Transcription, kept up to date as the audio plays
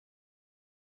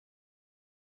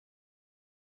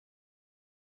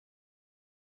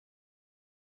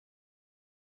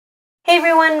Hey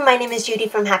everyone, my name is Judy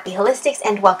from Happy Holistics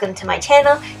and welcome to my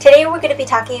channel. Today we're going to be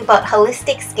talking about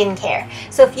holistic skincare.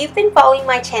 So if you've been following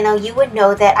my channel, you would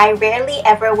know that I rarely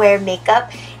ever wear makeup,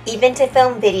 even to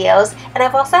film videos, and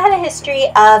I've also had a history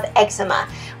of eczema.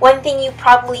 One thing you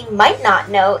probably might not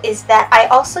know is that I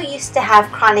also used to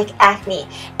have chronic acne,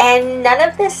 and none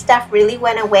of this stuff really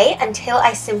went away until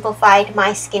I simplified my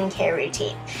skincare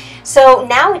routine. So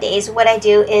nowadays what I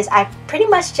do is I pretty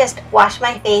much just wash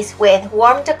my face with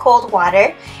warm to cold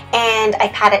water, and I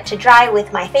pat it to dry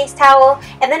with my face towel,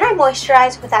 and then I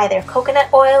moisturize with either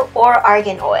coconut oil or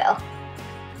argan oil.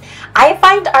 I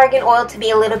find argan oil to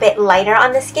be a little bit lighter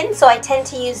on the skin, so I tend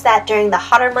to use that during the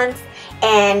hotter months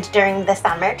and during the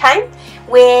summertime.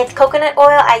 With coconut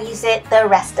oil, I use it the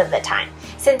rest of the time.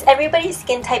 Since everybody's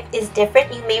skin type is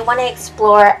different, you may want to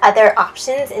explore other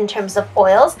options in terms of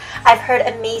oils. I've heard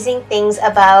amazing things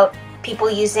about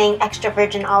people using extra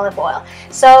virgin olive oil.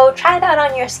 So try it out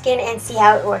on your skin and see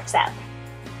how it works out.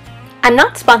 I'm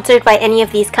not sponsored by any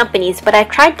of these companies, but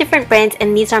I've tried different brands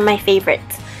and these are my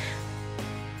favorites.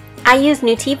 I use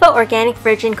Nutiva Organic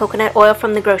Virgin Coconut Oil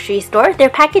from the grocery store. Their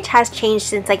package has changed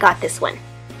since I got this one.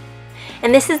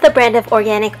 And this is the brand of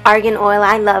Organic Argan Oil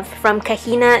I love from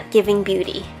Kahina Giving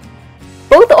Beauty.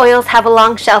 Both oils have a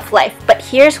long shelf life, but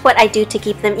here's what I do to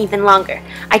keep them even longer.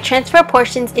 I transfer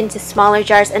portions into smaller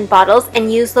jars and bottles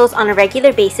and use those on a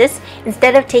regular basis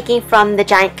instead of taking from the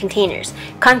giant containers.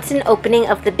 Constant opening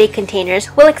of the big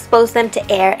containers will expose them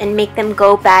to air and make them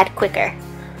go bad quicker.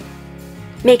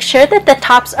 Make sure that the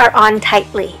tops are on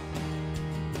tightly.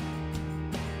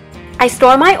 I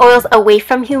store my oils away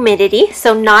from humidity,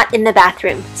 so not in the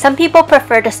bathroom. Some people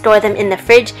prefer to store them in the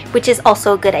fridge, which is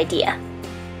also a good idea.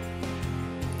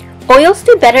 Oils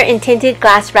do better in tinted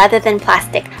glass rather than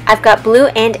plastic. I've got blue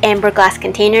and amber glass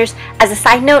containers. As a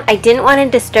side note, I didn't want to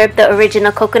disturb the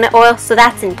original coconut oil, so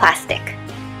that's in plastic.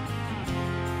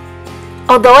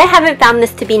 Although I haven't found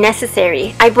this to be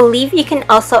necessary, I believe you can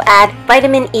also add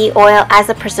vitamin E oil as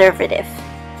a preservative.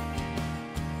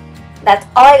 That's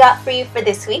all I got for you for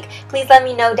this week. Please let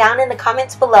me know down in the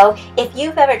comments below if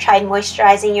you've ever tried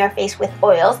moisturizing your face with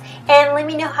oils, and let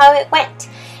me know how it went.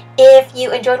 If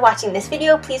you enjoyed watching this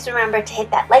video, please remember to hit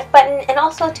that like button and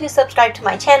also to subscribe to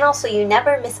my channel so you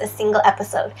never miss a single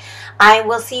episode. I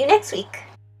will see you next week.